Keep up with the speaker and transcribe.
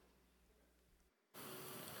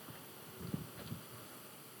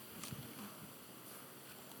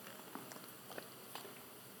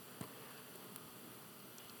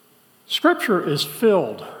Scripture is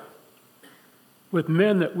filled with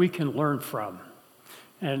men that we can learn from.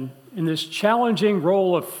 And in this challenging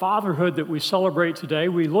role of fatherhood that we celebrate today,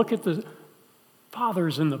 we look at the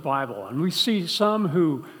fathers in the Bible, and we see some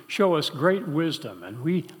who show us great wisdom, and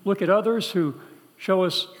we look at others who show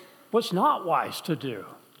us what's not wise to do.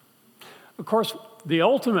 Of course, the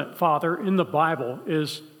ultimate father in the Bible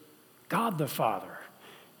is God the Father,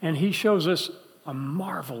 and he shows us a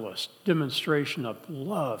marvelous demonstration of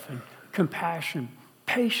love and compassion,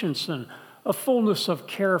 patience, and a fullness of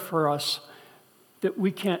care for us that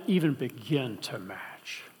we can't even begin to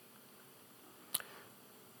match.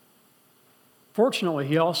 Fortunately,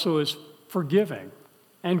 he also is forgiving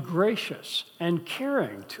and gracious and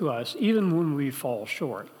caring to us even when we fall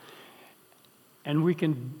short. And we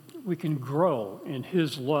can grow in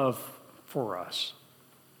his love for us.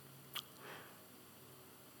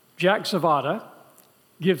 Jack Zavada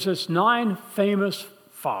gives us 9 famous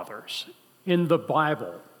fathers in the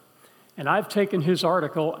Bible. And I've taken his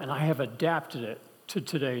article and I have adapted it to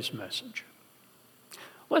today's message.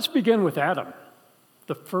 Let's begin with Adam,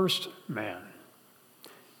 the first man.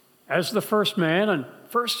 As the first man and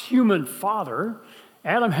first human father,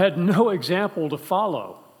 Adam had no example to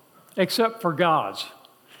follow except for God's.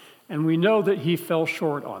 And we know that he fell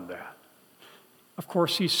short on that. Of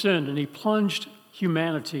course, he sinned and he plunged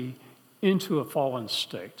humanity into a fallen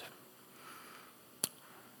state.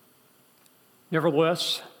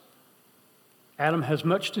 Nevertheless, Adam has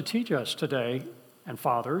much to teach us today, and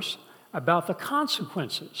fathers, about the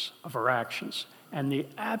consequences of our actions and the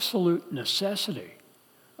absolute necessity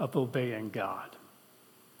of obeying God.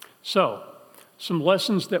 So, some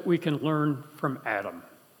lessons that we can learn from Adam.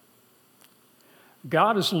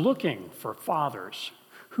 God is looking for fathers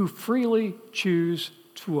who freely choose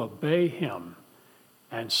to obey him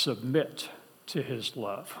and submit to his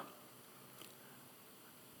love.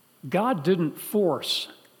 God didn't force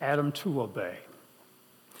Adam to obey.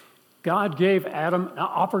 God gave Adam an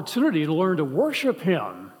opportunity to learn to worship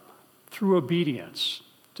him through obedience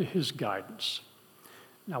to his guidance.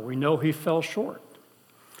 Now, we know he fell short.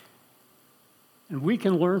 And we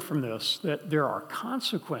can learn from this that there are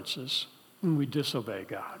consequences when we disobey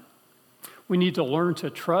God. We need to learn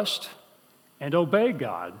to trust and obey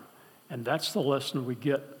God, and that's the lesson we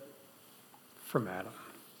get from Adam.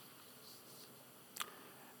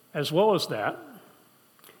 As well as that,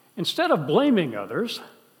 instead of blaming others,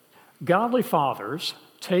 godly fathers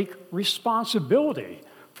take responsibility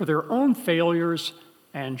for their own failures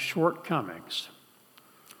and shortcomings.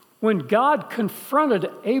 When God confronted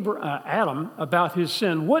Adam about his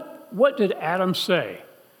sin, what did Adam say?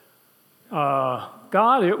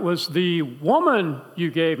 God, it was the woman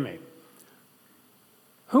you gave me.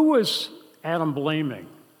 Who was Adam blaming?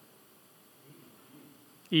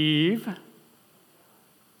 Eve,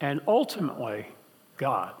 and ultimately,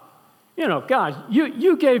 God. You know, God,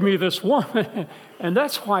 you gave me this woman, and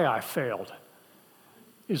that's why I failed.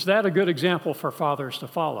 Is that a good example for fathers to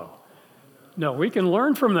follow? No, we can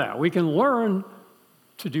learn from that. We can learn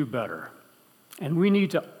to do better. And we need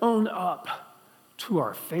to own up to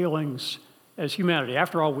our failings as humanity.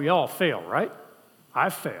 After all, we all fail, right? I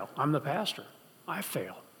fail. I'm the pastor. I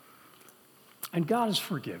fail. And God is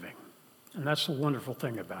forgiving. And that's the wonderful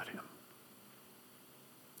thing about him.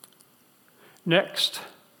 Next,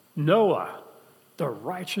 Noah, the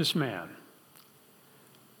righteous man.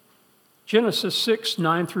 Genesis 6,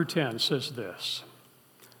 9 through 10 says this.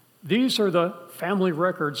 These are the family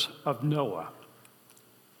records of Noah.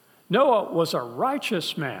 Noah was a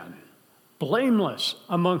righteous man, blameless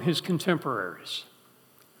among his contemporaries.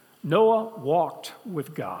 Noah walked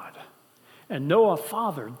with God, and Noah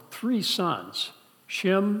fathered 3 sons,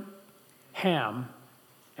 Shem, Ham,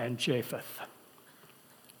 and Japheth.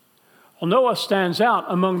 Well, Noah stands out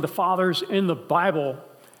among the fathers in the Bible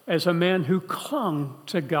as a man who clung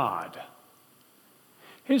to God.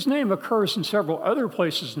 His name occurs in several other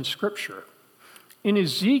places in Scripture. In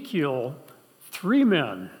Ezekiel, 3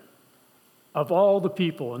 men of all the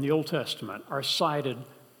people in the Old Testament are cited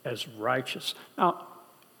as righteous. Now,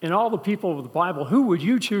 in all the people of the Bible, who would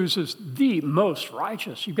you choose as the most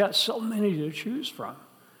righteous? You've got so many to choose from.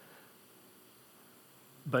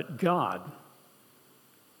 But God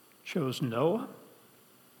chose Noah,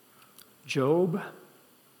 Job,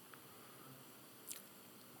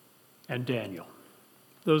 and Daniel.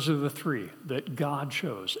 Those are the 3 that God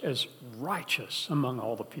chose as righteous among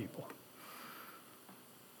all the people.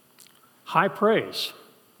 High praise,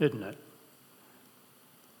 isn't it?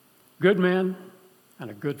 Good man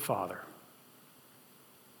and a good father.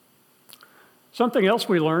 Something else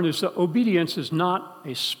we learn is that obedience is not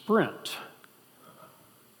a sprint.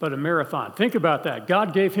 but a marathon. Think about that.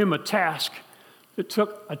 God gave him a task that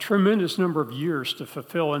took a tremendous number of years to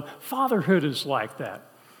fulfill, and fatherhood is like that.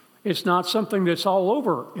 It's not something that's all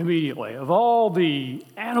over immediately. Of all the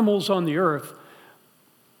animals on the earth,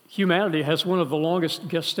 humanity has one of the longest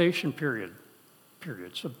gestation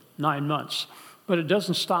periods of 9 months. But it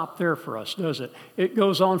doesn't stop there for us, does it? It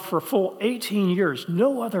goes on for a full 18 years.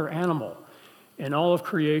 No other animal in all of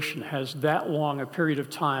creation has that long a period of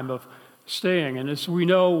time of staying. And as we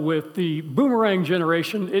know with the boomerang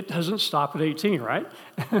generation, it doesn't stop at 18, right?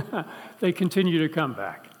 They continue to come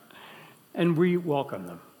back. And we welcome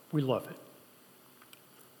them. We love it.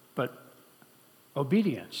 But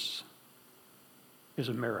obedience is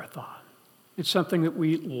a marathon. It's something that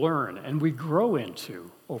we learn and we grow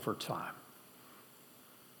into over time.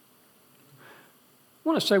 I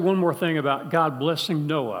want to say one more thing about God blessing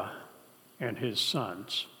Noah and his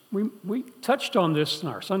sons. We touched on this in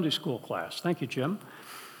our Sunday school class. Thank you, Jim.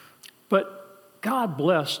 But God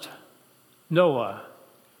blessed Noah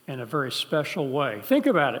in a very special way. Think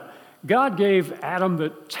about it. God gave Adam the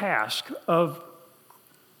task of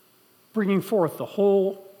bringing forth the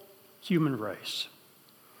whole human race.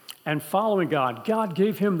 And following God, God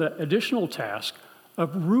gave him the additional task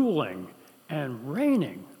of ruling and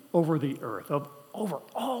reigning over the earth, over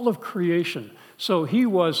all of creation. So he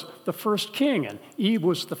was the first king and Eve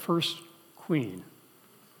was the first queen.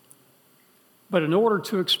 But in order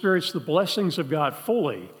to experience the blessings of God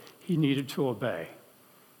fully, he needed to obey.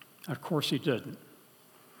 Of course he didn't.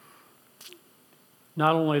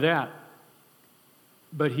 Not only that,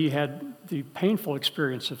 but he had the painful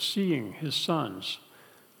experience of seeing his sons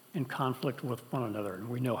in conflict with one another, and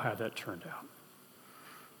we know how that turned out.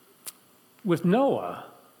 With Noah,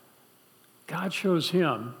 God chose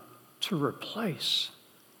him to replace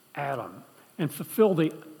Adam and fulfill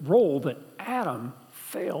the role that Adam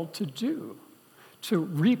failed to do, to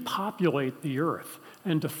repopulate the earth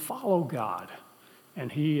and to follow God.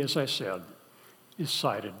 And he, as I said, is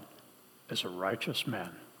cited as a righteous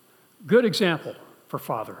man. Good example for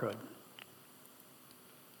fatherhood.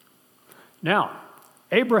 Now,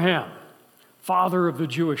 Abraham, father of the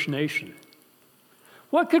Jewish nation.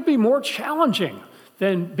 What could be more challenging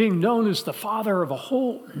than being known as the father of a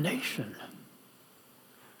whole nation?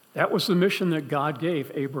 That was the mission that God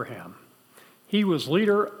gave Abraham. He was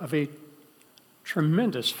leader of a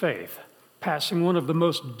tremendous faith, passing one of the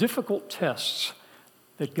most difficult tests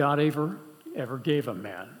that God ever gave a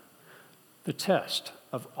man, the test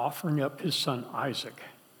of offering up his son Isaac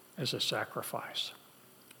as a sacrifice.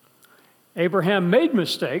 Abraham made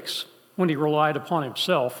mistakes when he relied upon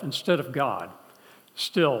himself instead of God.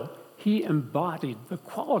 Still, he embodied the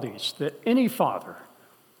qualities that any father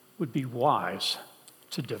would be wise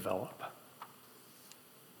to develop.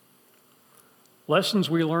 Lessons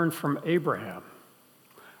we learn from Abraham.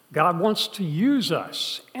 God wants to use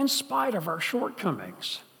us in spite of our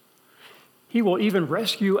shortcomings. He will even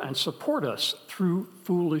rescue and support us through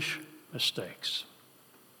foolish mistakes.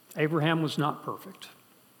 Abraham was not perfect,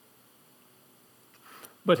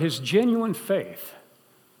 but his genuine faith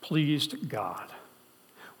pleased God.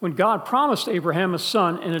 When God promised Abraham a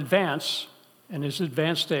son in his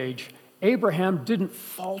advanced age, Abraham didn't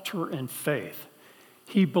falter in faith.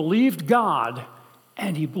 He believed God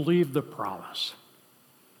and he believed the promise.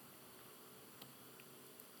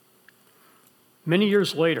 Many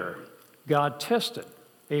years later, God tested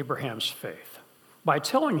Abraham's faith by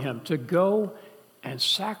telling him to go and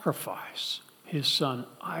sacrifice his son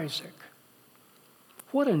Isaac.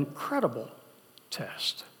 What an incredible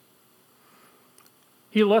test.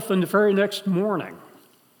 He left the very next morning.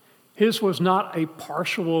 His was not a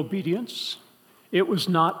partial obedience. It was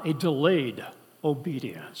not a delayed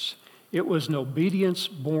obedience. It was an obedience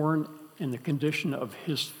born in the condition of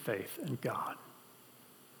his faith in God.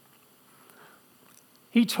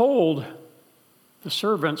 He told the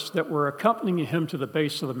servants that were accompanying him to the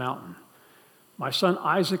base of the mountain, "My son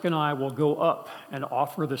Isaac and I will go up and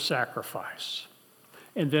offer the sacrifice,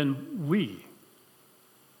 and then we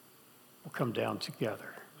will come down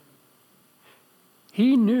together."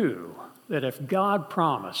 He knew that if God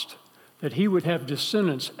promised that he would have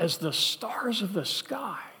descendants as the stars of the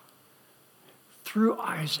sky through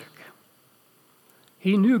Isaac,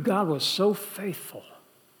 he knew God was so faithful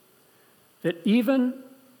that even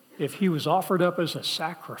if he was offered up as a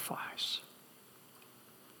sacrifice,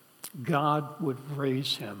 God would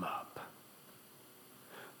raise him up.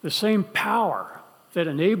 The same power that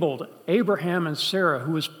enabled Abraham and Sarah,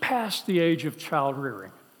 who was past the age of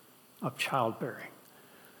childbearing,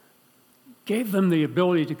 gave them the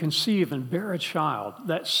ability to conceive and bear a child.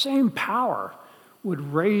 That same power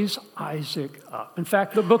would raise Isaac up. In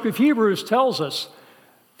fact, the book of Hebrews tells us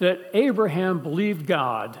that Abraham believed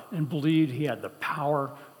God and believed he had the power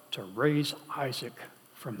to raise Isaac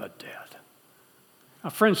from the dead. Now,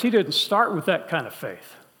 friends, he didn't start with that kind of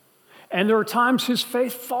faith. And there were times his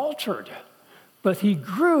faith faltered, but he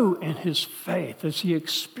grew in his faith as he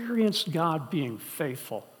experienced God being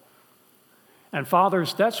faithful. And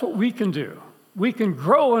fathers, that's what we can do. We can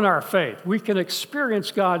grow in our faith. We can experience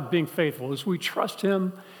God being faithful as we trust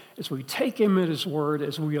him, as we take him at his word,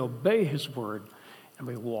 as we obey his word, and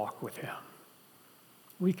we walk with him.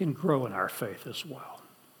 We can grow in our faith as well.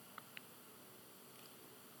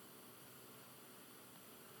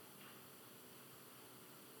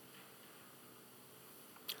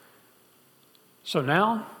 So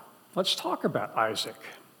now, let's talk about Isaac,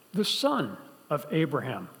 the son of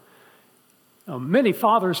Abraham. Now, many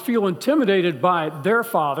fathers feel intimidated by their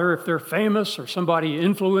father if they're famous or somebody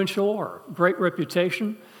influential or great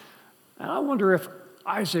reputation. And I wonder if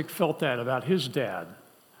Isaac felt that about his dad.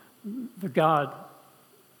 The God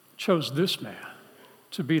chose this man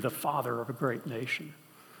to be the father of a great nation.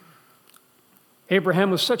 Abraham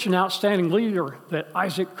was such an outstanding leader that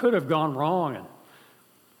Isaac could have gone wrong and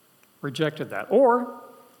rejected that. Or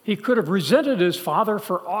he could have resented his father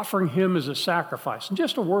for offering him as a sacrifice. And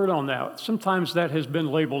just a word on that. Sometimes that has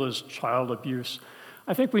been labeled as child abuse.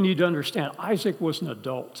 I think we need to understand Isaac was an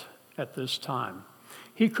adult at this time.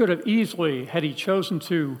 He could have easily, had he chosen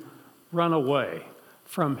to, run away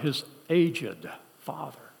from his aged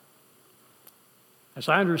father. As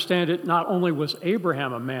I understand it, not only was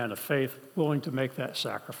Abraham a man of faith willing to make that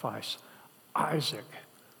sacrifice, Isaac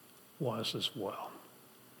was as well.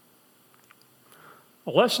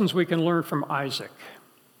 The lessons we can learn from Isaac.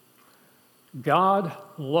 God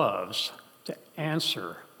loves to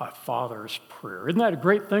answer a father's prayer. Isn't that a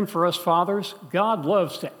great thing for us fathers? God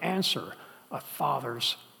loves to answer a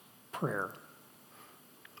father's prayer.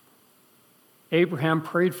 Abraham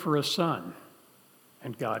prayed for a son,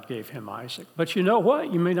 and God gave him Isaac. But you know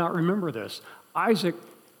what? You may not remember this. Isaac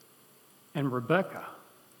and Rebekah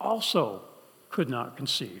also could not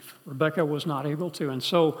conceive. Rebekah was not able to. And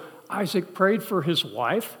so Isaac prayed for his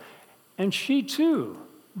wife, and she too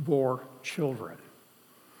bore children.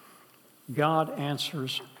 God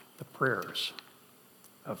answers the prayers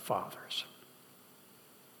of fathers.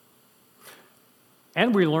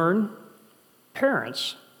 And we learn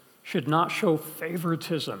parents should not show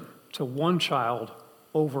favoritism to one child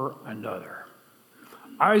over another.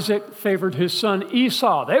 Isaac favored his son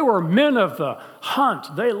Esau. They were men of the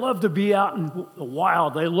hunt. They loved to be out in the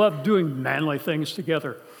wild. They loved doing manly things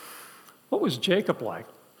together. What was Jacob like?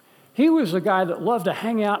 He was a guy that loved to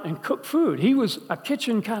hang out and cook food. He was a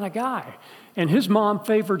kitchen kind of guy, and his mom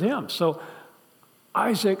favored him. So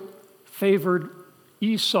Isaac favored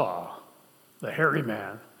Esau, the hairy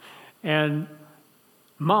man, and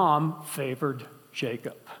mom favored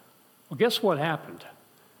Jacob. Well, guess what happened?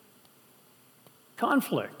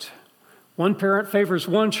 Conflict. One parent favors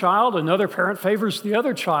one child, another parent favors the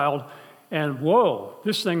other child, and whoa,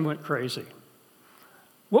 this thing went crazy.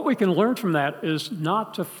 What we can learn from that is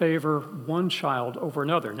not to favor one child over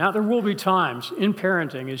another. Now, there will be times in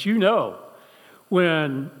parenting, as you know,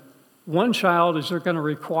 when one child is going to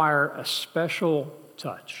require a special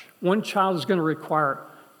touch. One child is going to require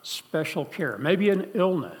special care, maybe an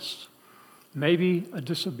illness, maybe a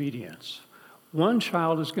disobedience. One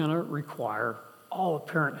child is going to require all a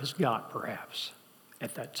parent has got, perhaps,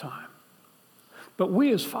 at that time. But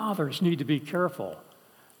we as fathers need to be careful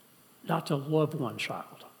not to love one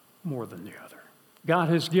child more than the other. God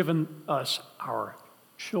has given us our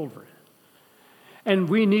children. And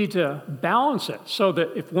we need to balance it so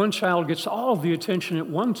that if one child gets all of the attention at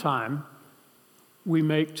one time, we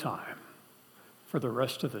make time for the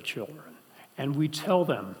rest of the children. And we tell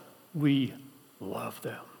them we love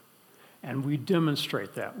them. And we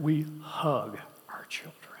demonstrate that. We hug our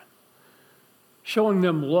children. Showing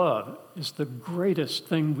them love is the greatest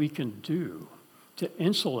thing we can do to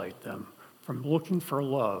insulate them from looking for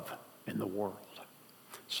love in the world.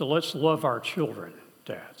 So let's love our children,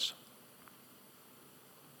 dads.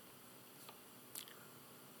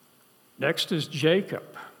 Next is Jacob,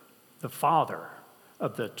 the father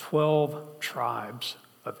of the 12 tribes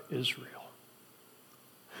of Israel.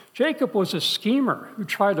 Jacob was a schemer who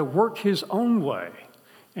tried to work his own way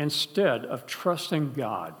instead of trusting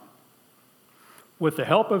God. With the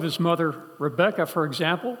help of his mother, Rebekah, for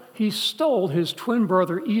example, he stole his twin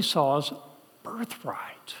brother Esau's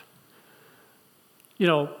birthright. You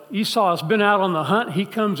know, Esau has been out on the hunt. He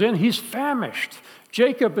comes in, he's famished.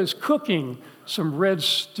 Jacob is cooking some red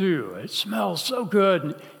stew. It smells so good.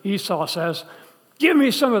 And Esau says, "Give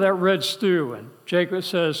me some of that red stew." And Jacob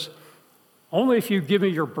says, "Only if you give me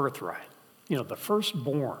your birthright." the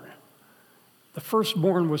firstborn. The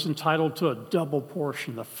firstborn was entitled to a double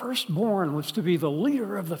portion. The firstborn was to be the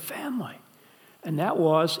leader of the family, and that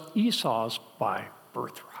was Esau's by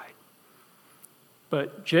birthright.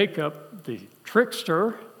 But Jacob, the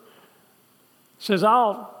trickster, says,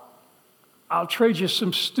 I'll trade you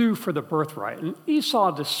some stew for the birthright. And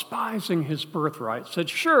Esau, despising his birthright, said,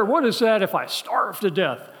 sure, what is that if I starve to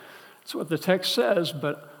death? That's what the text says,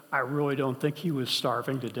 but I really don't think he was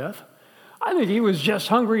starving to death. I think he was just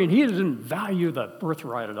hungry and he didn't value the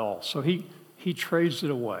birthright at all. So he trades it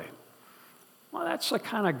away. Well, that's the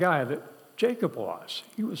kind of guy that Jacob was.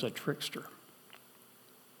 He was a trickster.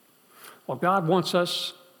 Well, God wants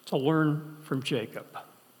us to learn from Jacob.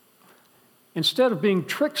 Instead of being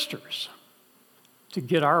tricksters to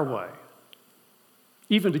get our way,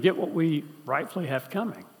 even to get what we rightfully have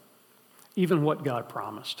coming, even what God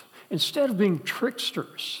promised. Instead of being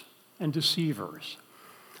tricksters and deceivers,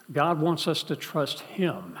 God wants us to trust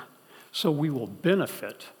Him so we will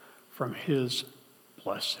benefit from His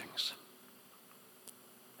blessings.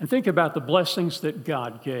 And think about the blessings that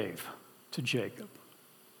God gave to Jacob.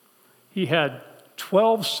 He had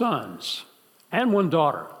 12 sons and 1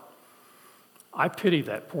 daughter. I pity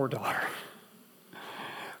that poor daughter.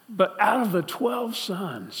 But out of the 12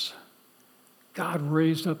 sons, God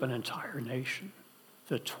raised up an entire nation,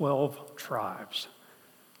 the 12 tribes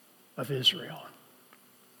of Israel.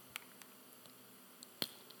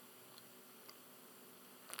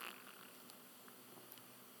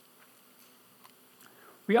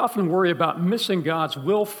 We often worry about missing God's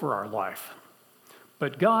will for our life,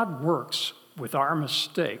 but God works with our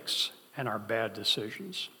mistakes and our bad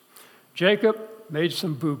decisions. Jacob made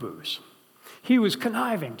some boo-boos. He was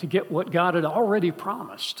conniving to get what God had already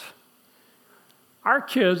promised. Our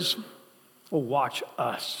kids will watch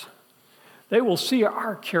us. They will see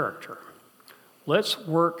our character. Let's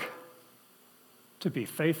work to be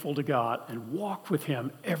faithful to God and walk with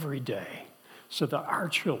Him every day so that our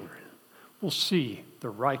children will see the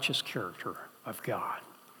righteous character of God.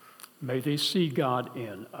 May they see God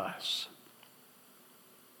in us.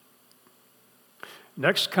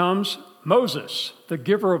 Next comes Moses, the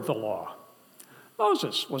giver of the law.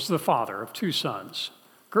 Moses was the father of 2 sons,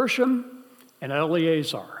 Gershom and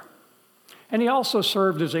Eleazar. And he also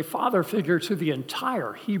served as a father figure to the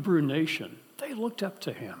entire Hebrew nation. They looked up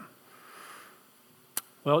to him.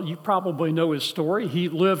 Well, you probably know his story. He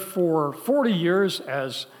lived for 40 years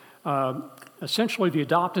as essentially the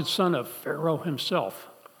adopted son of Pharaoh himself.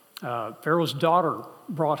 Pharaoh's daughter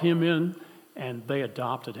brought him in, and they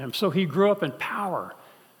adopted him. So he grew up in power.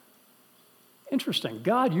 Interesting.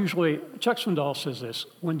 God usually, Chuck Swindoll says this,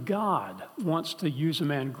 when God wants to use a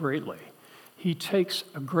man greatly, He takes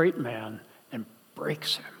a great man and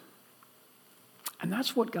breaks him. And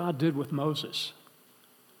that's what God did with Moses.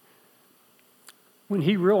 When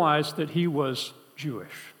he realized that he was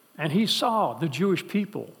Jewish, and he saw the Jewish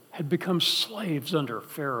people had become slaves under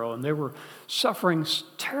Pharaoh, and they were suffering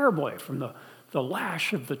terribly from the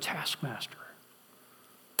lash of the taskmaster.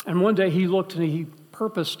 And one day he looked and he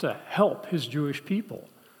purposed to help his Jewish people.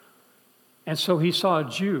 And so he saw a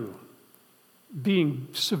Jew being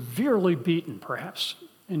severely beaten, perhaps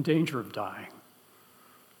in danger of dying.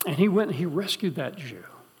 And he went and he rescued that Jew.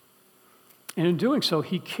 And in doing so,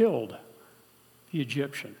 he killed the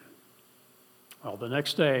Egyptian. Well, the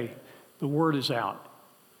next day, the word is out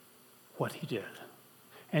what he did.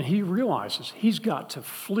 And he realizes he's got to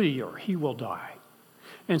flee or he will die.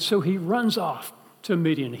 And so he runs off to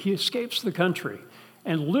Midian. He escapes the country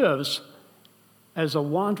and lives as a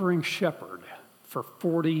wandering shepherd for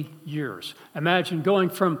 40 years. Imagine going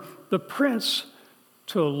from the prince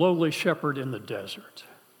to a lowly shepherd in the desert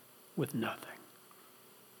with nothing.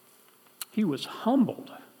 He was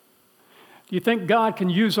humbled. Do you think God can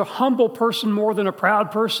use a humble person more than a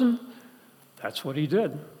proud person? That's what he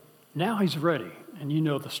did. Now he's ready. And you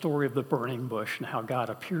know the story of the burning bush and how God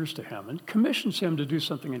appears to him and commissions him to do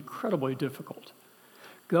something incredibly difficult.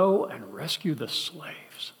 Go and rescue the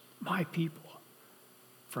slaves, my people,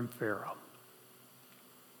 from Pharaoh.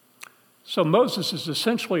 So Moses is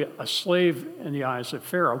essentially a slave in the eyes of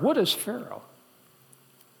Pharaoh. What is Pharaoh?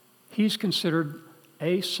 He's considered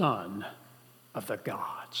a son of the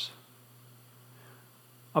gods.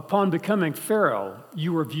 Upon becoming Pharaoh,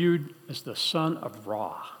 you were viewed as the son of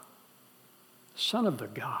Ra, son of the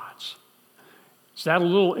gods. Is that a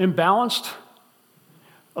little imbalanced?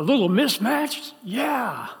 A little mismatched?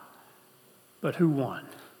 Yeah. But who won?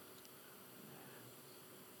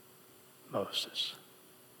 Moses.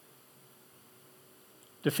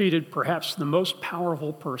 Defeated perhaps the most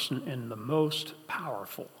powerful person in the most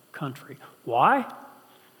powerful country. Why?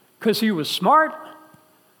 Because he was smart?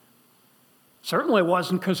 Certainly it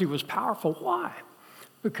wasn't because he was powerful. Why?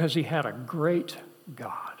 Because he had a great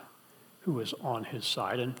God who was on his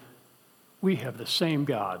side, and we have the same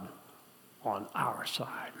God on our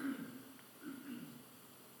side.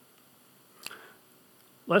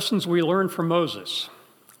 Lessons we learn from Moses.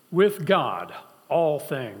 With God, all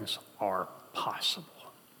things are possible.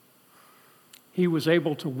 He was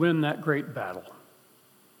able to win that great battle.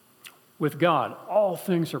 With God, all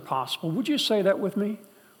things are possible. Would you say that with me?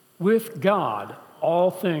 With God,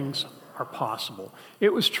 all things are possible.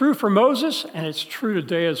 It was true for Moses, and it's true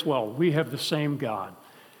today as well. We have the same God.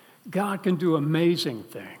 God can do amazing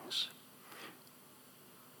things.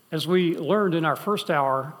 As we learned in our first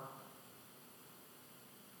hour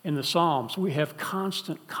in the Psalms, we have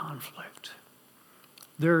constant conflict.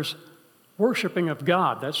 There's worshiping of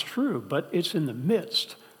God, that's true, but it's in the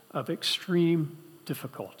midst of extreme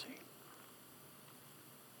difficulty.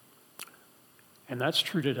 And that's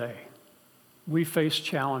true today. We face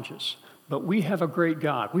challenges, but we have a great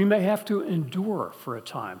God. We may have to endure for a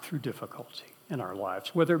time through difficulty in our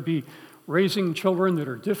lives, whether it be raising children that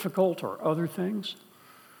are difficult or other things,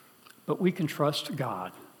 but we can trust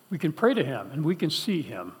God. We can pray to him, and we can see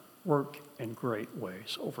him work in great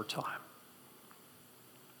ways over time.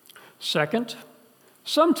 Second,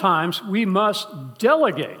 sometimes we must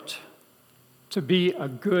delegate to be a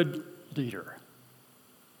good leader.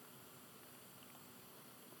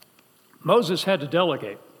 Moses had to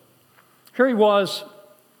delegate. Here he was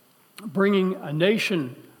bringing a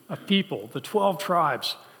nation of people, the 12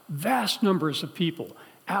 tribes, vast numbers of people,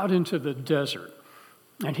 out into the desert.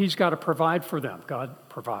 And he's got to provide for them. God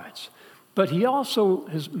provides. But he also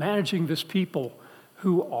is managing this people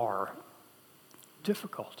who are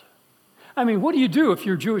difficult. I mean, what do you do if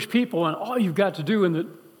you're Jewish people and all you've got to do in the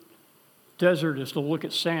desert is to look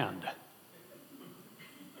at sand?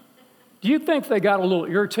 Do you think they got a little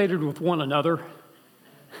irritated with one another?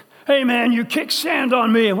 Hey, man, you kick sand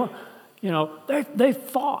on me. You know, they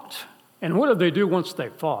fought. And what did they do once they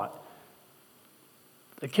fought?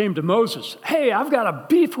 They came to Moses. Hey, I've got a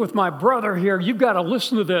beef with my brother here. You've got to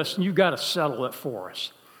listen to this, and you've got to settle it for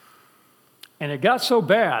us. And it got so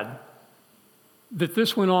bad that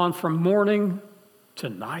this went on from morning to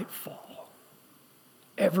nightfall,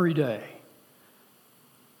 every day.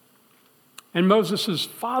 And Moses'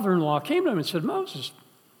 father-in-law came to him and said, Moses,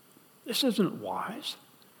 this isn't wise.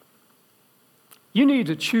 You need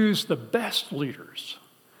to choose the best leaders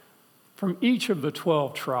from each of the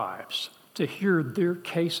 12 tribes to hear their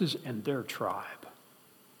cases in their tribe.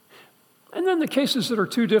 And then the cases that are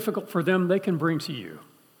too difficult for them, they can bring to you.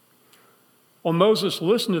 Well, Moses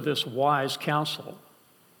listened to this wise counsel,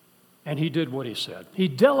 and he did what he said. He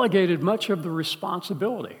delegated much of the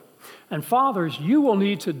responsibility. And fathers, you will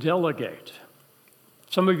need to delegate.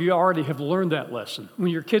 Some of you already have learned that lesson.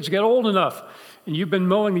 When your kids get old enough and you've been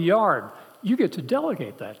mowing the yard, you get to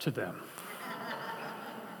delegate that to them.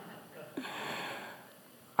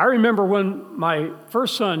 I remember when my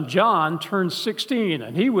first son, John, turned 16,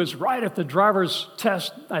 and he was right at the driver's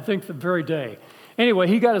test, I think, the very day. Anyway,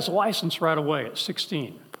 he got his license right away at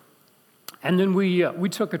 16. And then we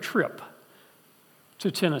took a trip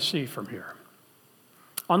to Tennessee from here.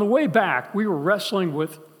 On the way back, we were wrestling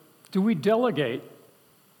with, do we delegate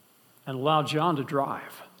and allow John to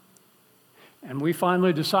drive? And we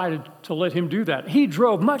finally decided to let him do that. He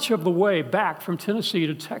drove much of the way back from Tennessee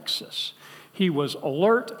to Texas. He was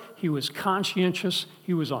alert, he was conscientious,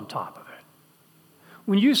 he was on top of it.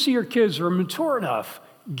 When you see your kids are mature enough,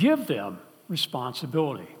 give them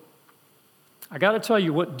responsibility. I got to tell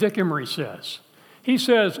you what Dick Emery says. He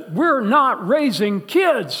says, we're not raising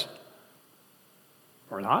kids.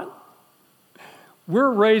 We're not.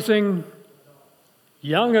 We're raising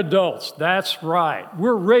young adults. That's right.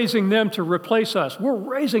 We're raising them to replace us. We're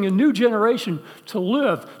raising a new generation to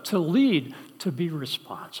live, to lead, to be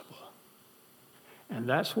responsible. And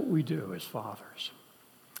that's what we do as fathers.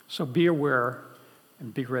 So be aware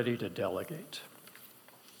and be ready to delegate.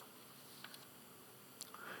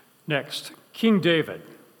 Next, King David,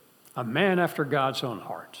 a man after God's own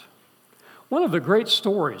heart. One of the great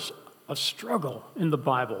stories of struggle in the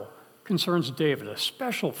Bible concerns David, a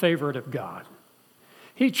special favorite of God.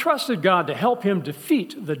 He trusted God to help him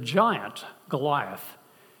defeat the giant Goliath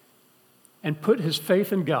and put his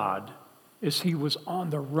faith in God as he was on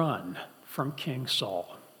the run from King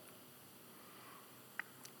Saul.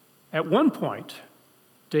 At one point,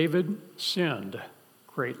 David sinned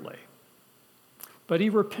greatly, but he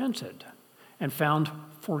repented and found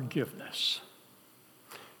forgiveness.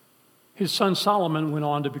 His son Solomon went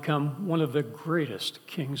on to become one of the greatest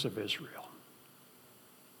kings of Israel.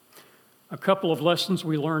 A couple of lessons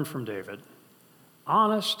we learned from David.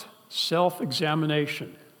 Honest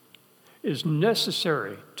self-examination is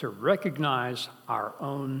necessary to recognize our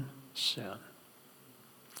own sin.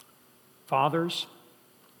 Fathers,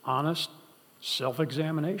 honest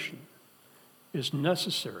self-examination is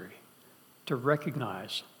necessary to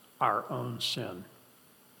recognize our own sin.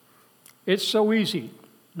 It's so easy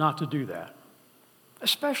not to do that,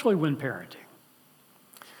 especially when parenting.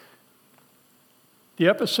 The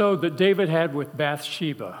episode that David had with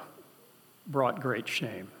Bathsheba brought great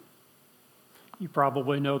shame. You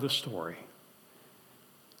probably know the story.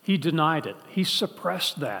 He denied it. He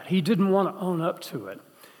suppressed that. He didn't want to own up to it.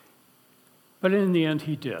 But in the end,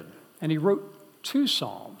 he did. And he wrote 2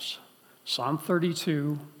 Psalms, Psalm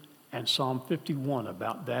 32 and Psalm 51,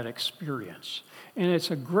 about that experience. And it's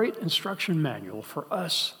a great instruction manual for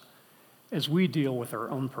us as we deal with our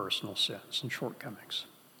own personal sins and shortcomings.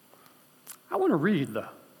 I want to read the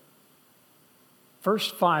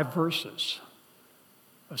first 5 verses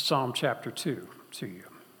of Psalm chapter 2 to you.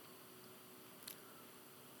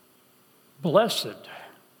 Blessed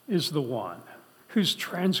is the one whose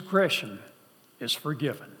transgression is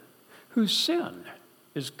forgiven, whose sin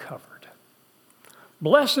is covered.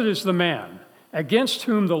 Blessed is the man against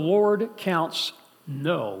whom the Lord counts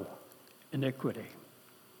no iniquity,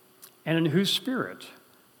 and in whose spirit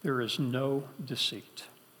there is no deceit.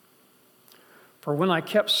 For when I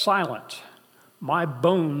kept silent, my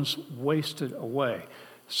bones wasted away.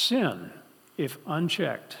 Sin, if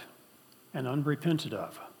unchecked and unrepented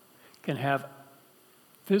of, can have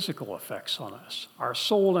physical effects on us. Our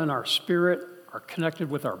soul and our spirit are connected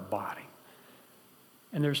with our body,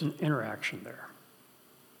 and there's an interaction there.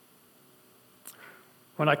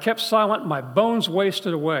 When I kept silent, my bones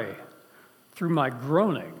wasted away through my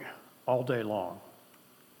groaning all day long.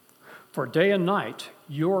 For day and night,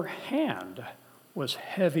 your hand was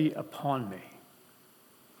heavy upon me.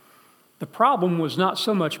 The problem was not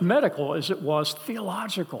so much medical as it was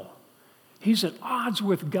theological. He's at odds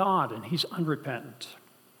with God and he's unrepentant.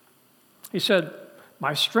 He said,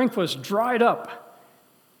 my strength was dried up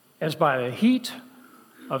as by the heat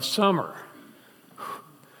of summer.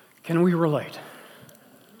 Can we relate?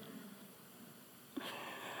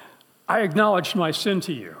 I acknowledged my sin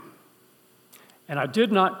to you, and I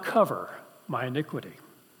did not cover my iniquity.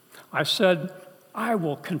 I said, I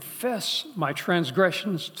will confess my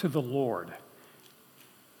transgressions to the Lord,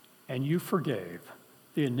 and you forgave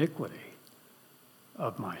the iniquity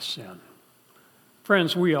of my sin.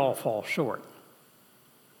 Friends, we all fall short.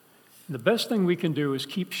 And the best thing we can do is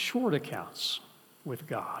keep short accounts with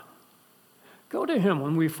God. Go to him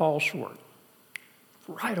when we fall short,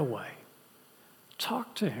 right away.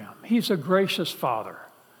 Talk to him. He's a gracious Father,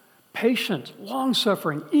 patient,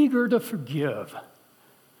 long-suffering, eager to forgive.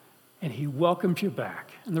 And he welcomes you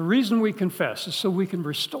back. And the reason we confess is so we can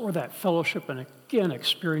restore that fellowship and again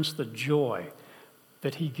experience the joy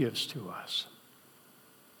that he gives to us.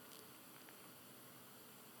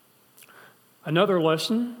 Another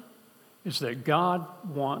lesson is that God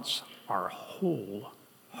wants our whole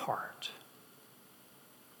heart.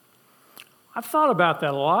 I've thought about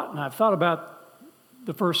that a lot, and I've thought about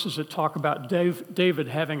the verses that talk about David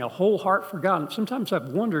having a whole heart for God. And sometimes I've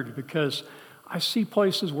wondered because I see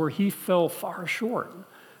places where he fell far short.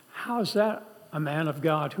 How is that a man of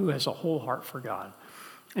God who has a whole heart for God?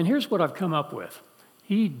 And here's what I've come up with.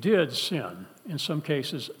 He did sin, in some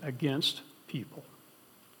cases, against people.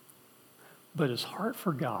 But his heart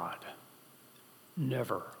for God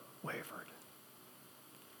never wavered.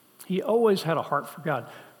 He always had a heart for God.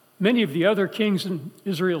 Many of the other kings in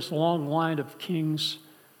Israel's long line of kings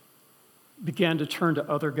began to turn to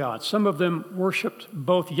other gods. Some of them worshiped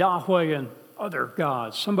both Yahweh and other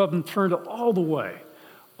gods. Some of them turned all the way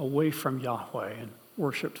away from Yahweh and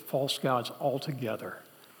worshiped false gods altogether.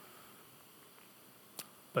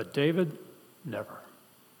 But David, never.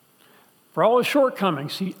 For all his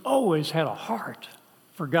shortcomings, he always had a heart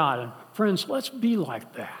for God. And friends, let's be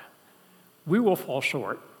like that. We will fall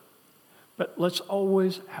short, but let's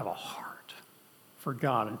always have a heart for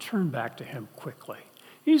God and turn back to him quickly.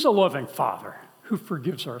 He's a loving Father who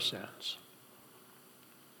forgives our sins.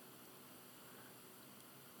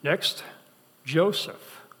 Next,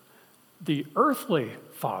 Joseph, the earthly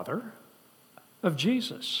father of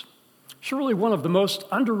Jesus. Surely one of the most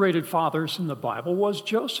underrated fathers in the Bible was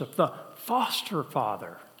Joseph, the foster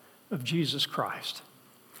father of Jesus Christ.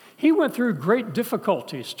 He went through great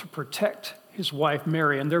difficulties to protect his wife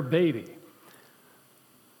Mary and their baby.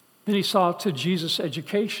 Then he saw to Jesus'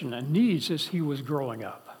 education and needs as he was growing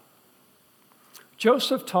up.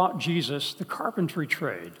 Joseph taught Jesus the carpentry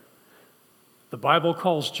trade. The Bible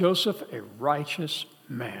calls Joseph a righteous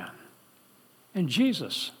man. And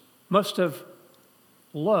Jesus must have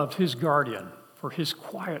loved his guardian for his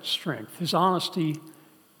quiet strength, his honesty,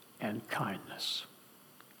 and kindness.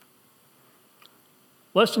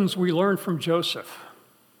 Lessons we learn from Joseph.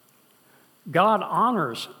 God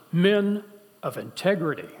honors men of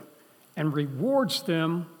integrity and rewards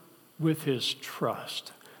them with his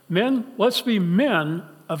trust. Men, let's be men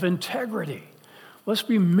of integrity. Let's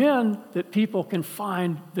be men that people can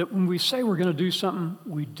find that when we say we're going to do something,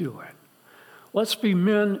 we do it. Let's be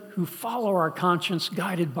men who follow our conscience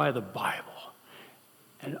guided by the Bible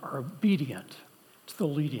and are obedient to the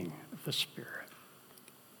leading of the Spirit.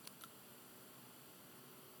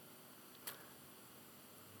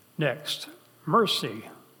 Next, mercy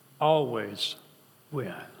always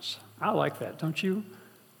wins. I like that, don't you?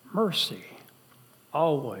 Mercy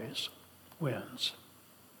always wins.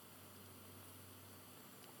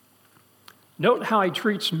 Note how he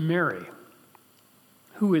treats Mary,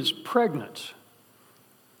 who is pregnant,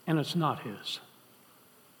 and it's not his.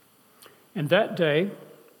 And that day,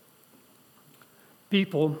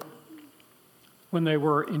 people, when they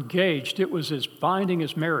were engaged, it was as binding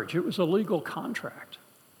as marriage. It was a legal contract.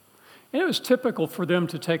 And it was typical for them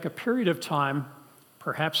to take a period of time,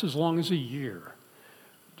 perhaps as long as a year,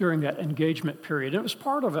 during that engagement period. It was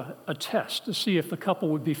part of a test to see if the couple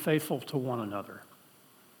would be faithful to one another.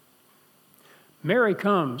 Mary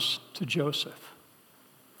comes to Joseph,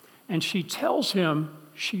 and she tells him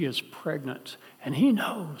she is pregnant, and he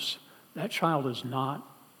knows that child is not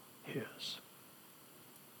his.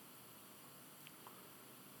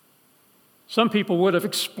 Some people would have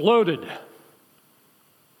exploded.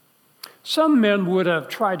 Some men would have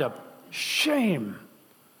tried to shame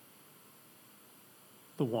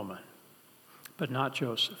the woman, but not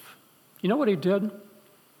Joseph. You know what he did?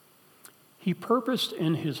 He purposed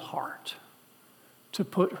in his heart to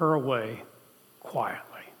put her away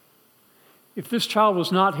quietly. If this child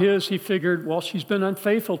was not his, he figured, well, she's been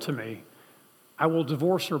unfaithful to me. I will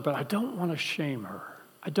divorce her, but I don't want to shame her.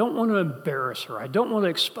 I don't want to embarrass her. I don't want to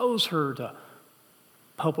expose her to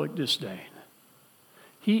public disdain.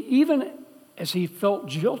 He, even as he felt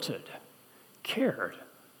jilted, cared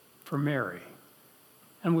for Mary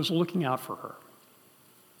and was looking out for her.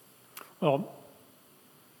 Well,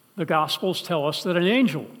 the Gospels tell us that an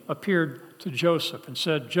angel appeared to Joseph and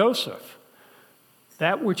said, Joseph,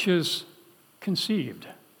 that which is conceived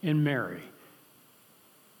in Mary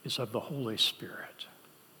is of the Holy Spirit.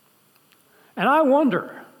 And I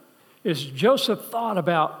wonder, as Joseph thought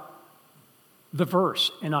about the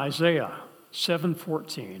verse in Isaiah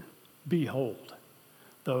 7:14, behold,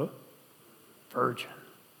 the virgin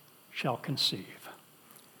shall conceive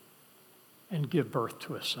and give birth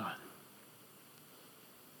to a son.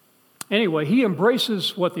 Anyway, he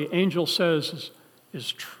embraces what the angel says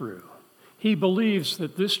is true. He believes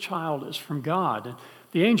that this child is from God. And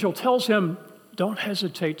the angel tells him, don't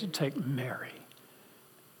hesitate to take Mary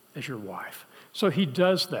as your wife. So he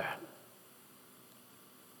does that.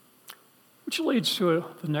 Which leads to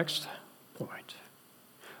the next point.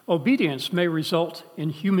 Obedience may result in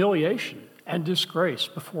humiliation and disgrace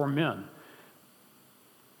before men,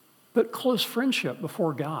 but close friendship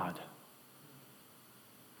before God.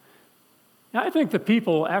 Now, I think the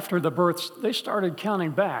people after the births, they started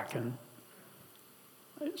counting back and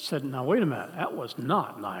said, now wait a minute, that was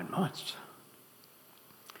not 9 months.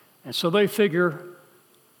 And so they figure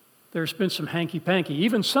there's been some hanky-panky.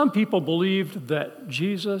 Even some people believed that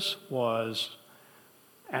Jesus was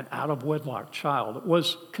an out-of-wedlock child. It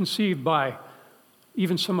was conceived by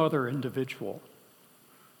even some other individual.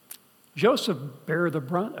 Joseph bare the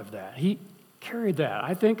brunt of that. He carried that.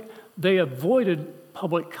 I think they avoided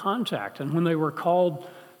public contact, and when they were called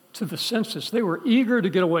to the census, they were eager to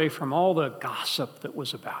get away from all the gossip that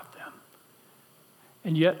was about them.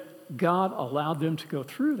 And yet, God allowed them to go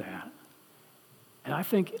through that. And I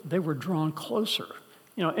think they were drawn closer.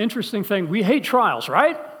 You know, interesting thing, we hate trials,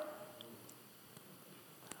 right?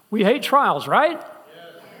 We hate trials, right?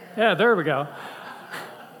 Yes. Yeah, there we go.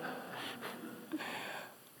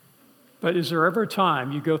 But is there ever a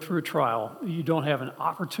time you go through a trial, you don't have an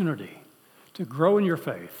opportunity to grow in your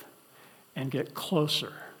faith and get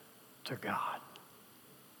closer to God?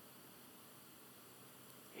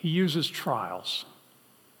 He uses trials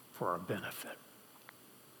for our benefit.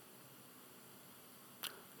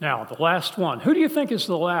 Now, the last one. Who do you think is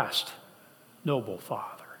the last noble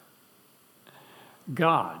father?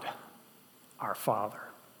 God, our Father.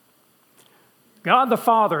 God the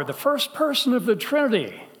Father, the first person of the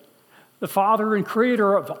Trinity, the Father and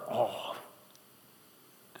Creator of all.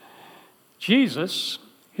 Jesus,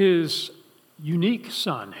 his unique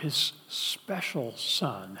Son, his special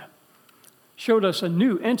Son, showed us a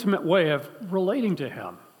new, intimate way of relating to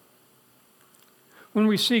him. when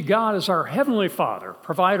we see God as our Heavenly Father,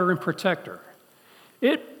 provider, and protector,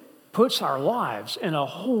 it puts our lives in a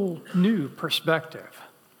whole new perspective.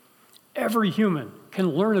 Every human can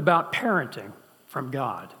learn about parenting from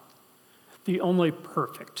God, the only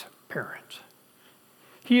perfect parent.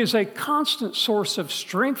 He is a constant source of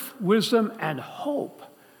strength, wisdom, and hope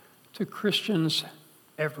to Christians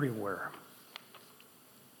everywhere.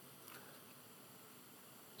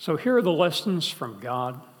 So here are the lessons from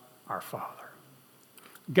God, our Father.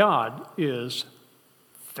 God is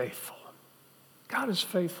faithful. God is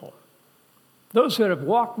faithful. Those that have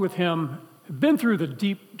walked with him, have been through the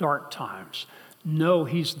deep, dark times, know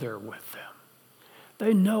he's there with them.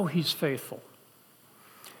 They know he's faithful.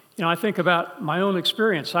 You know, I think about my own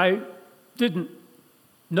experience. I didn't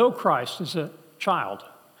know Christ as a child.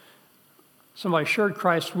 Somebody shared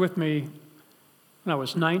Christ with me when I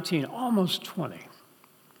was 19, almost 20.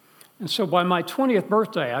 And so by my 20th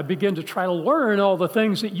birthday, I began to try to learn all the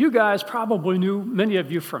things that you guys probably knew, many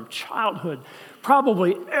of you from childhood.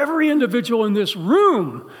 Probably every individual in this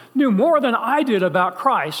room knew more than I did about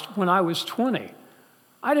Christ when I was 20.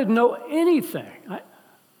 I didn't know anything.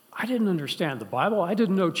 I didn't understand the Bible. I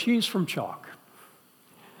didn't know cheese from chalk.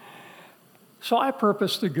 So I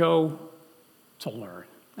purposed to go to learn.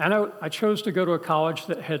 And I chose to go to a college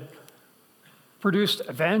that had produced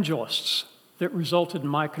evangelists that resulted in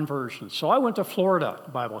my conversion. So I went to Florida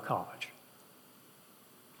Bible College.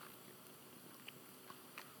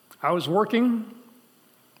 I was working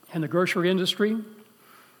in the grocery industry,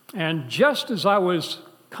 and just as I was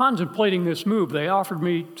contemplating this move, they offered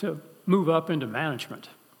me to move up into management.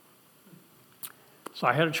 So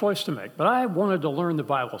I had a choice to make, but I wanted to learn the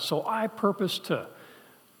Bible, so I purposed to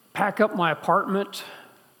pack up my apartment,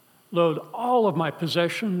 load all of my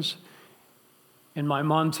possessions in my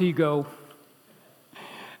Montego,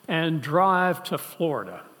 and drive to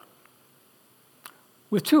Florida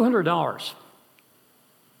with $200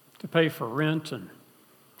 to pay for rent and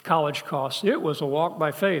college costs. It was a walk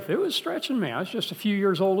by faith. It was stretching me. I was just a few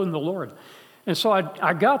years old in the Lord. And so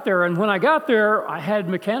I got there, and when I got there, I had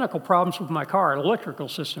mechanical problems with my car. An electrical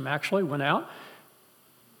system actually went out.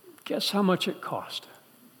 Guess how much it cost?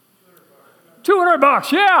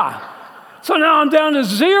 $200, yeah. So now I'm down to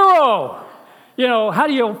zero. You know, how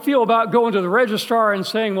do you feel about going to the registrar and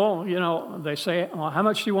saying, well, you know, they say, well, how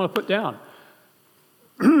much do you want to put down?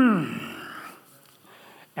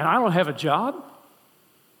 And I don't have a job.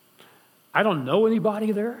 I don't know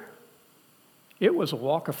anybody there. It was a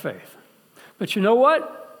walk of faith. But you know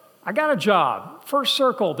what? I got a job, First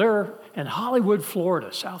Circle, there in Hollywood,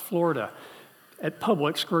 Florida, South Florida, at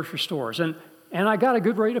Publix grocery stores. And I got a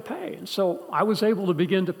good rate of pay. And so I was able to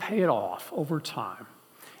begin to pay it off over time.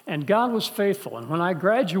 And God was faithful. And when I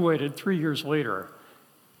graduated 3 years later,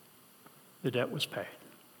 the debt was paid.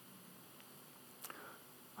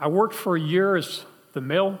 I worked for a year as the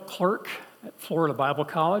mail clerk at Florida Bible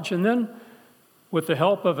College. And then, with the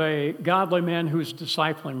help of a godly man who was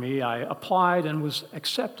discipling me, I applied and was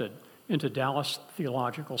accepted into Dallas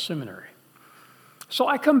Theological Seminary. So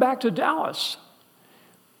I come back to Dallas.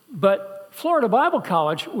 But Florida Bible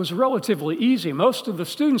College was relatively easy. Most of the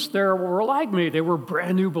students there were like me. They were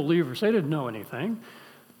brand new believers. They didn't know anything.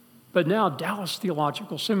 But now Dallas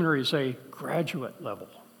Theological Seminary is a graduate level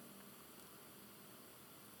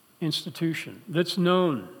institution that's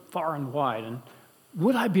known far and wide. And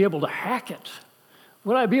would I be able to hack it?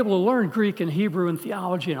 Would I be able to learn Greek and Hebrew and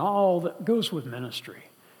theology and all that goes with ministry?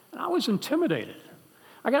 And I was intimidated.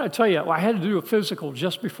 I got to tell you, I had to do a physical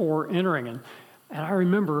just before entering, and I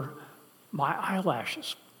remember my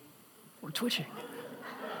eyelashes were twitching.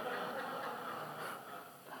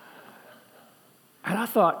 And I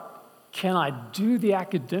thought, can I do the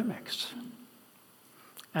academics?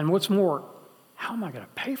 And what's more, how am I going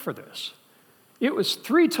to pay for this? It was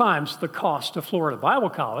 3 times the cost of Florida Bible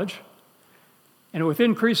College. And with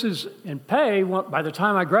increases in pay, by the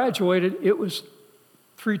time I graduated, it was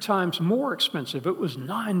 3 times more expensive. It was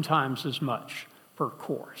 9 times as much per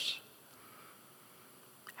course.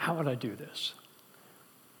 How would I do this?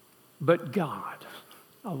 But God.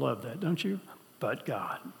 I love that, don't you? But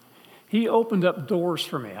God. He opened up doors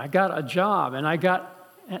for me. I got a job, and I got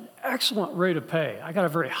an excellent rate of pay. I got a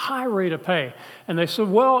very high rate of pay. And they said,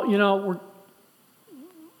 well, you know,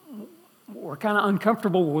 we're kind of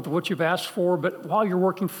uncomfortable with what you've asked for, but while you're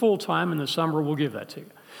working full-time in the summer, we'll give that to you.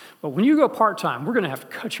 But when you go part-time, we're going to have to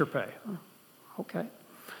cut your pay. Okay.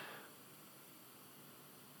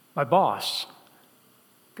 My boss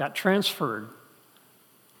got transferred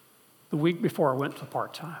the week before I went to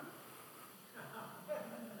part-time.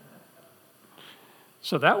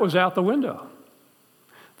 So that was out the window.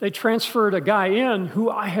 They transferred a guy in who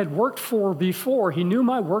I had worked for before. He knew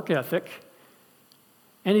my work ethic,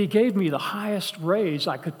 and he gave me the highest raise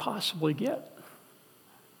I could possibly get.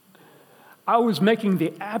 I was making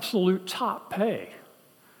the absolute top pay.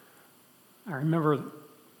 I remember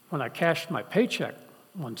when I cashed my paycheck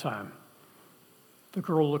one time, the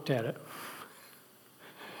girl looked at it.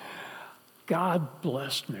 God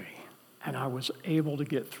blessed me, and I was able to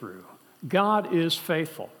get through. God is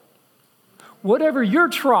faithful. Whatever your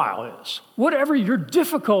trial is, whatever your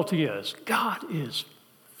difficulty is, God is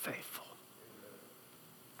faithful.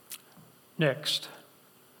 Next,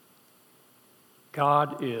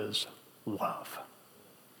 God is love.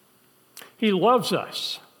 He loves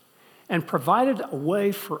us and provided a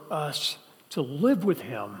way for us to live with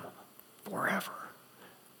him forever.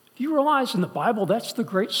 Do you realize in the Bible that's the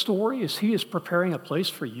great story, is he is preparing a place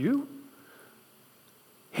for you?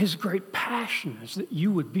 His great passion is that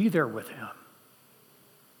you would be there with him.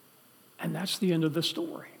 And that's the end of the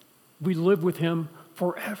story. We live with him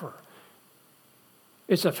forever.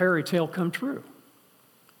 It's a fairy tale come true.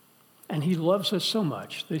 And he loves us so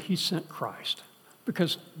much that he sent Christ,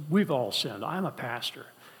 because we've all sinned. I'm a pastor,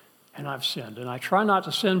 and I've sinned. And I try not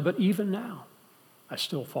to sin, but even now, I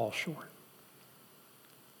still fall short.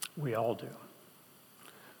 We all do.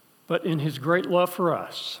 But in his great love for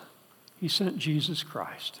us, he sent Jesus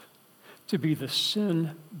Christ to be the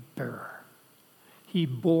sin bearer. He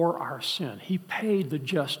bore our sin. He paid the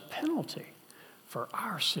just penalty for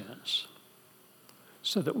our sins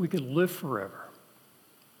so that we could live forever.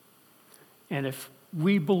 And if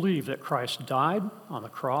we believe that Christ died on the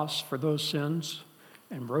cross for those sins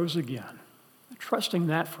and rose again, trusting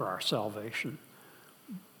that for our salvation,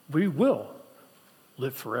 we will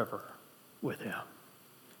live forever with him.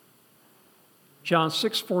 John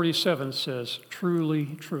 6:47 says,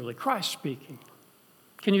 truly, truly, Christ speaking.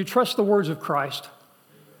 Can you trust the words of Christ?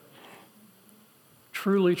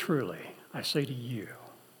 Truly, truly, I say to you,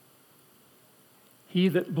 he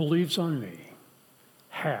that believes on me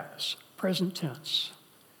has, present tense,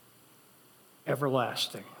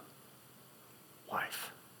 everlasting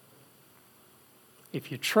life.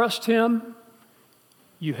 If you trust him,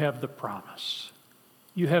 you have the promise.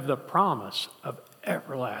 You have the promise of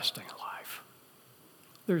everlasting life.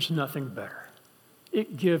 There's nothing better.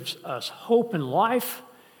 It gives us hope in life,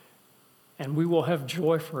 and we will have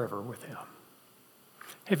joy forever with him.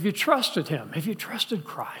 Have you trusted him? Have you trusted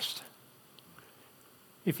Christ?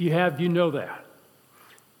 If you have, you know that.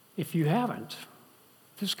 If you haven't,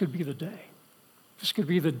 this could be the day. This could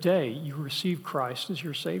be the day you receive Christ as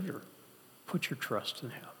your Savior. Put your trust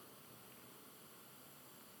in him.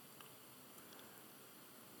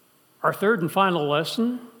 Our third and final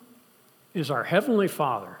lesson is our Heavenly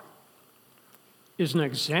Father is an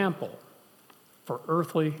example for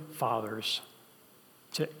earthly fathers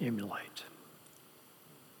to emulate.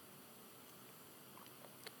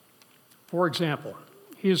 For example,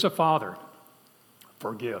 he is a father,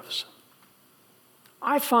 forgives.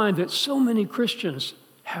 I find that so many Christians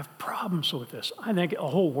have problems with this. I think the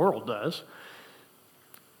whole world does.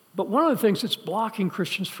 But one of the things that's blocking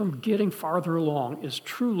Christians from getting farther along is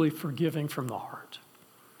truly forgiving from the heart.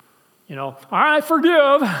 You know, I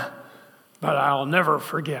forgive, but I'll never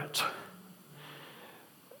forget.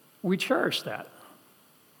 We cherish that.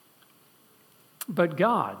 But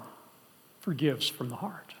God forgives from the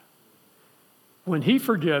heart. When he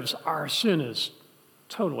forgives, our sin is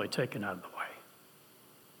totally taken out of the way.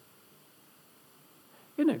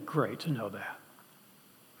 Isn't it great to know that?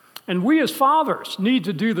 And we as fathers need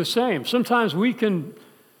to do the same. Sometimes we can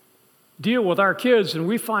deal with our kids and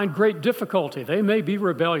we find great difficulty. They may be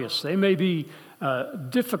rebellious. They may be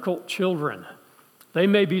difficult children. They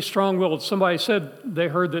may be strong-willed. Somebody said they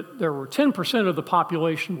heard that there were 10% of the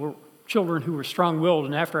population were children who were strong-willed,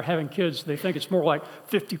 and after having kids, they think it's more like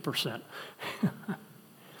 50%.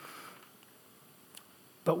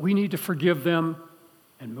 But we need to forgive them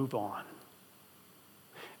and move on.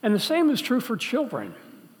 And the same is true for children.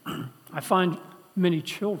 I find many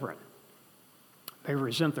children, they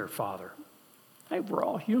resent their father. Hey, we're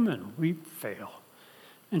all human. We fail.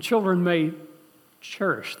 And children may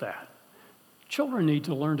cherish that. Children need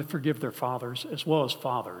to learn to forgive their fathers as well as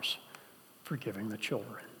fathers forgiving the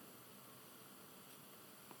children.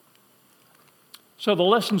 So the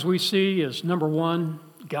lessons we see is, number one,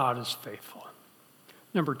 God is faithful.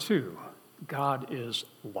 Number two, God is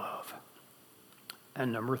love.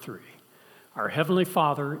 And number three, our Heavenly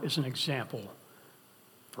Father is an example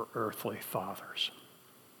for earthly fathers.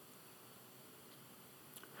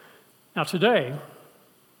 Now today,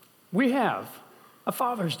 we have a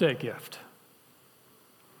Father's Day gift.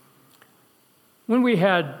 When we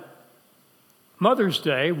had Mother's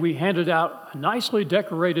Day, we handed out a nicely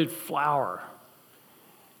decorated flower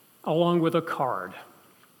along with a card.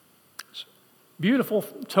 It's a beautiful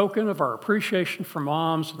token of our appreciation for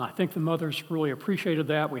moms, and I think the mothers really appreciated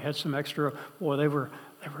that. We had some extra, boy, they were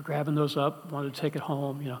grabbing those up, wanted to take it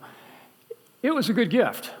home, It was a good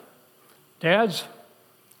gift. Dads,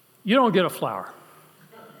 you don't get a flower.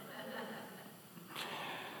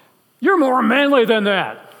 You're more manly than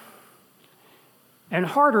that. And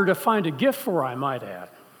harder to find a gift for, I might add.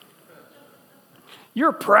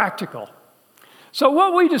 You're practical. So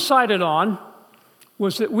what we decided on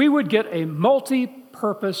was that we would get a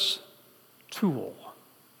multi-purpose tool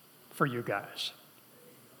for you guys.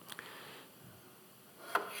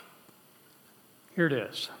 Here it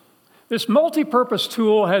is. This multi-purpose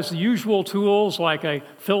tool has the usual tools like a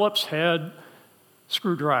Phillips head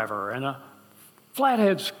screwdriver and a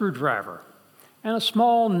flathead screwdriver and a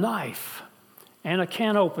small knife and a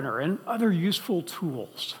can opener and other useful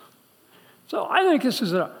tools. So I think this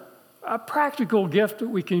is a practical gift that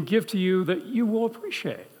we can give to you that you will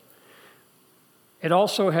appreciate. It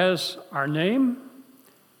also has our name,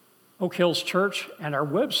 Oak Hills Church, and our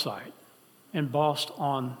website embossed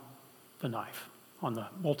on the knife, on the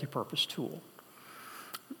multi-purpose tool.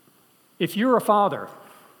 If you're a father,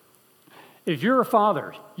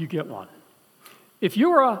 you get one. If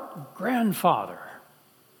you're a grandfather,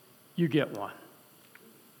 you get one.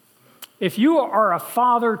 If you are a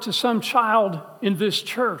father to some child in this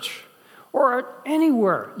church or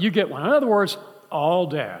anywhere, you get one. In other words, all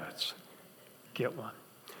dads get one.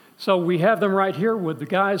 So we have them right here with the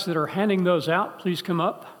guys that are handing those out. Please come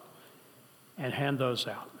up and hand those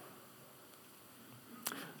out.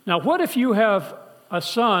 Now, what if you have a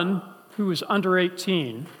son who is under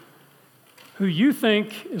 18 who you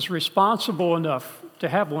think is responsible enough to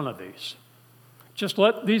have one of these? Just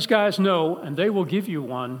let these guys know, and they will give you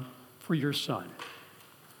one for your son.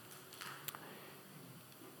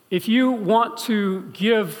 If you want to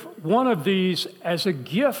give one of these as a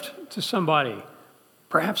gift to somebody,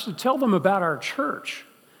 perhaps to tell them about our church,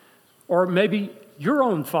 or maybe your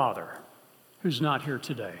own father who's not here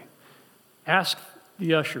today, ask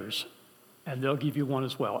the ushers, and they'll give you one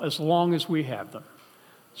as well, as long as we have them.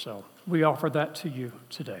 So we offer that to you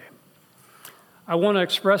today. I want to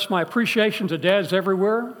express my appreciation to dads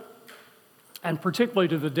everywhere, and particularly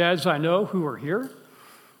to the dads I know who are here.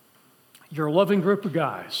 You're a loving group of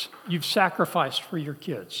guys. You've sacrificed for your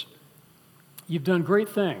kids. You've done great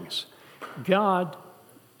things. God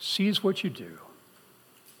sees what you do,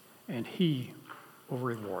 and He will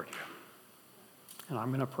reward you. And I'm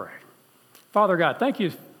going to pray. Father God, thank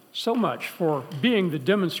you so much for being the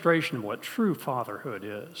demonstration of what true fatherhood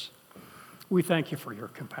is. We thank you for your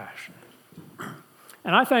compassion.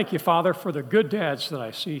 And I thank you, Father, for the good dads that I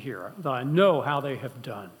see here, that I know how they have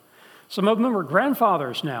done. Some of them are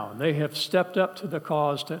grandfathers now, and they have stepped up to the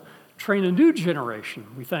cause to train a new generation.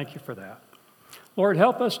 We thank you for that. Lord,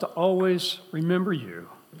 help us to always remember you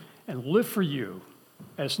and live for you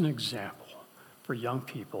as an example for young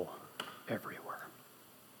people everywhere.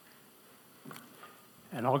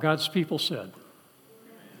 And all God's people said,